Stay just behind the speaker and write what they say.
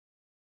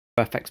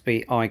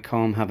FXB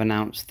ICOM have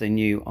announced the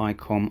new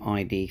ICOM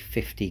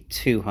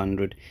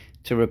ID5200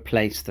 to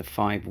replace the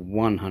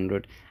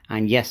 5100,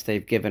 and yes,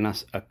 they've given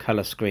us a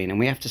color screen, and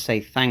we have to say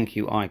thank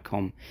you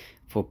ICOM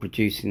for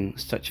producing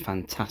such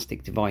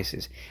fantastic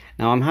devices.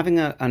 Now I'm having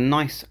a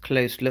nice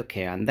close look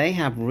here, and they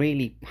have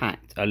really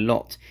packed a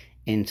lot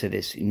into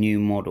this new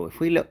model. If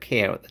we look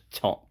here at the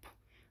top,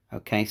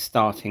 okay,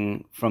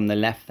 starting from the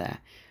left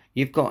there,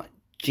 you've got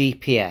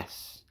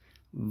GPS,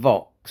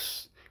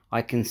 Vox,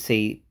 I can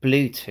see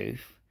Bluetooth,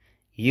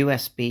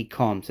 USB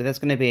COM, so there's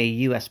going to be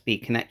a USB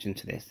connection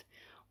to this,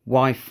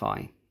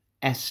 Wi-Fi,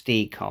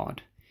 SD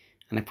card,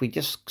 and if we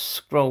just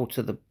scroll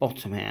to the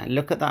bottom here,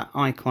 look at that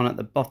icon at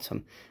the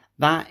bottom,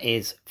 that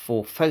is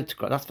for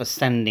photographs, that's for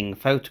sending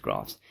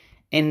photographs,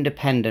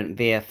 independent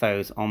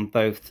VFOs on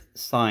both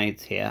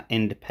sides here,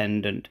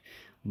 independent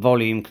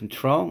volume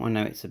control, I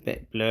know it's a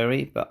bit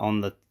blurry, but on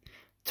the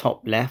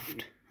top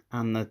left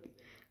and the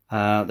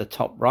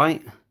top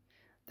right,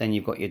 then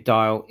you've got your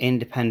dial,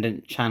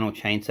 independent channel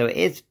change. So it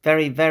is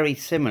very, very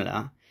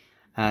similar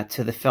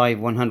to the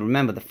 5100.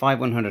 Remember, the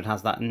 5100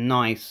 has that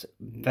nice,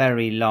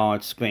 very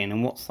large screen.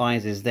 And what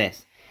size is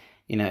this?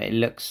 You know, it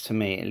looks to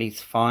me at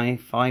least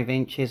 5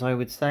 inches, I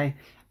would say,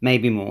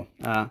 maybe more.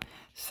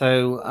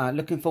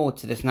 Looking forward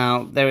to this.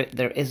 Now, there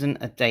isn't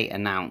a date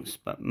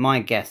announced, but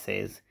my guess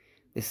is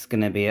this is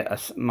going to be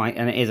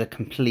and it is a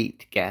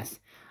complete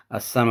guess,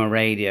 a summer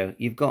radio.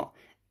 You've got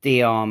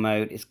DR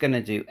mode, it's going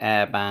to do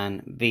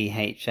airband,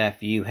 VHF,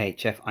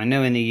 UHF. I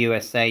know in the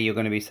USA you're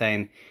going to be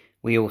saying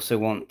we also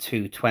want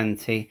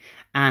 220.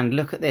 And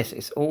look at this,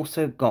 it's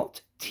also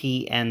got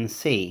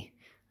TNC.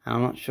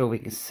 I'm not sure we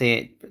can see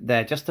it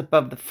there, just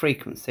above the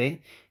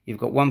frequency. You've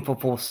got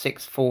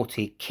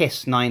 144,640,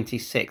 KISS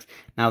 96.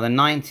 Now the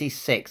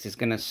 96 is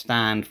going to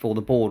stand for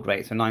the baud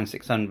rate, so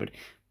 9600.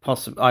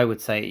 Possibly, I would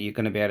say you're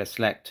going to be able to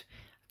select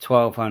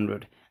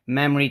 1200.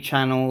 Memory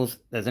channels,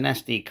 there's an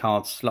SD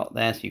card slot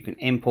there, so you can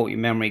import your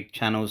memory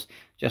channels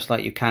just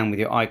like you can with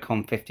your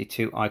ICOM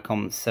 52,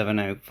 ICOM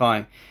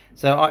 705.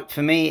 So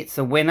for me, it's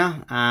a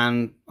winner,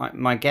 and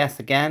my guess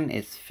again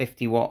is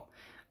 50 watt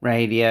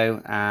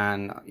radio,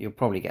 and you'll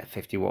probably get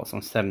 50 watts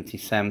on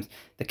 77s.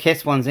 The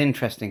KISS one's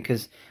interesting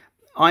because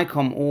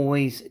ICOM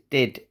always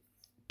did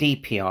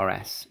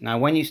DPRS. Now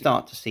when you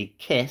start to see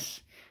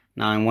KISS,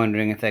 now I'm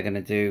wondering if they're going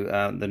to do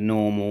the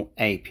normal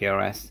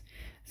APRS.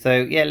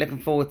 So yeah, looking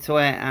forward to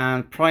it.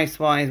 And price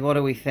wise, what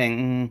do we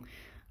think?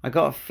 I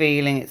got a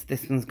feeling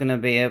this one's going to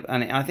be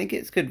and I think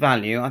it's good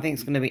value. I think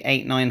it's going to be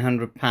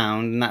 £800-900,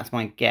 and that's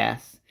my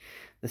guess.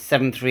 The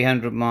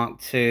 7300 Mark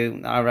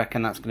II, I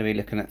reckon that's going to be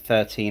looking at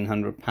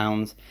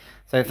 £1,300.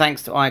 So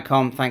thanks to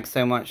ICOM, thanks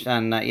so much,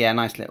 and yeah,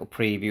 nice little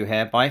preview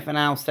here. Bye for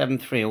now,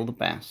 7.3, all the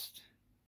best.